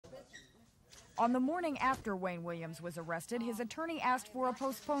On the morning after Wayne Williams was arrested, his attorney asked for a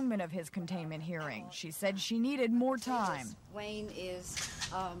postponement of his containment hearing. She said she needed more time. Wayne is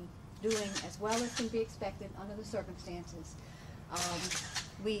doing as well as can be expected under the circumstances.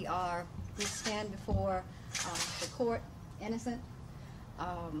 We stand before the court innocent.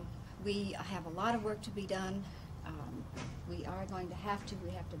 We have a lot of work to be done. We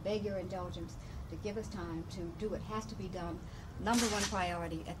have to beg your indulgence to give us time to do what has to be done. Number one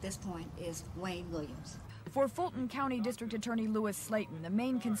priority at this point is Wayne Williams. For Fulton County District Attorney Lewis Slayton, the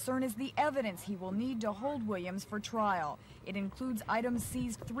main concern is the evidence he will need to hold Williams for trial. It includes items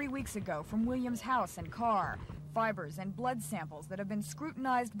seized 3 weeks ago from Williams' house and car, fibers and blood samples that have been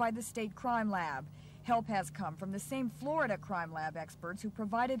scrutinized by the state crime lab. Help has come from the same Florida crime lab experts who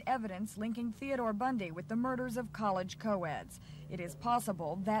provided evidence linking Theodore Bundy with the murders of college co-eds. It is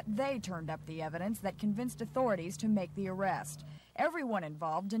possible that they turned up the evidence that convinced authorities to make the arrest. Everyone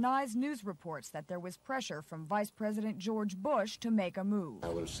involved denies news reports that there was pressure from Vice President George Bush to make a move. I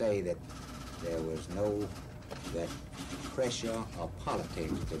will say that there was that pressure or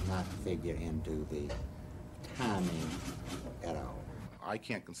politics did not figure into the timing at all. I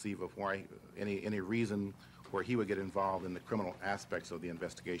can't conceive of why any reason where he would get involved in the criminal aspects of the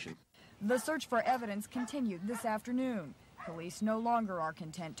investigation. The search for evidence continued this afternoon. Police no longer are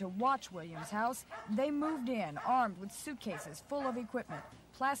content to watch Williams' house. They moved in armed with suitcases full of equipment,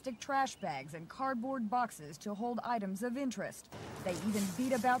 plastic trash bags and cardboard boxes to hold items of interest. They even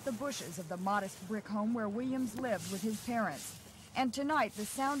beat about the bushes of the modest brick home where Williams lived with his parents. And tonight, the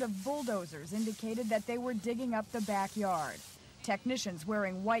sound of bulldozers indicated that they were digging up the backyard. Technicians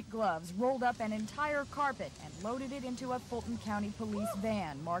wearing white gloves rolled up an entire carpet and loaded it into a Fulton County police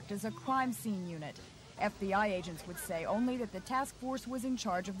van marked as a crime scene unit. FBI agents would say only that the task force was in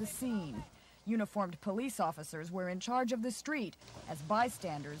charge of the scene. Uniformed police officers were in charge of the street as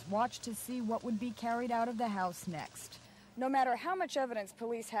bystanders watched to see what would be carried out of the house next. No matter how much evidence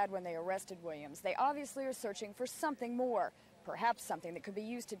police had when they arrested Williams, they obviously are searching for something more. Perhaps something that could be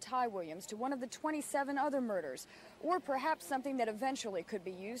used to tie Williams to one of the 27 other murders, or perhaps something that eventually could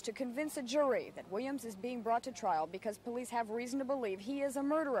be used to convince a jury that Williams is being brought to trial because police have reason to believe he is a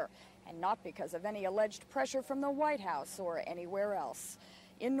murderer, and not because of any alleged pressure from the White House or anywhere else.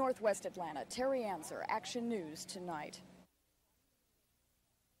 In Northwest Atlanta, Terry Anzur, Action News Tonight.